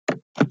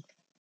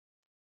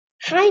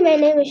Hi, my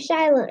name is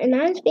Shiloh, and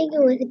I'm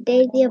speaking with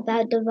Daisy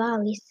about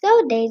Diwali.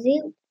 So,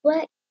 Daisy,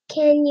 what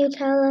can you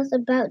tell us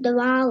about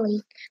Diwali?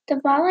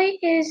 Diwali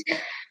is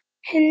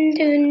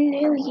Hindu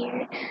New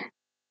Year.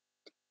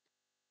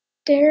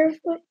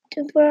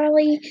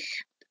 Diwali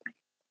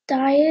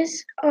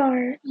dyes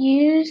are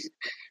used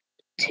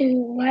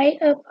to light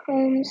up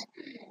homes.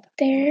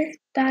 Their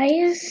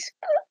dyes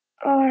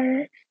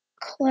are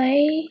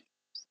clay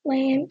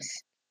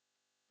lamps.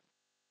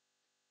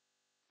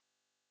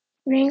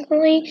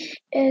 Rangoli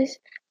is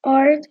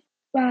art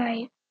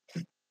by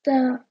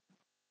the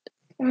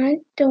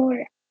front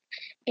door,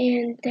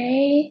 and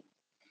they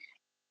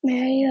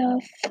made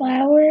of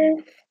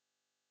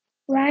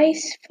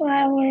rice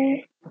flour,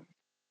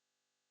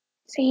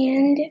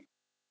 sand.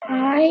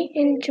 I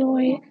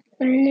enjoy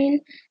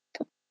learning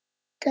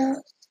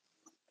the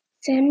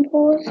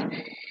symbols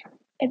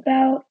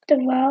about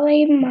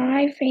Diwali.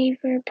 My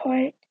favorite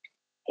part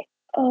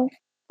of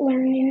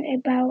learning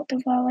about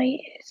Diwali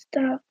is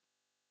the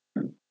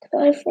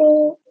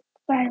colorful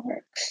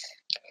fireworks.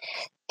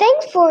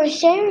 Thanks for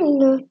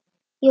sharing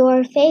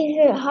your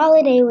favorite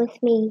holiday with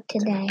me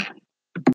today.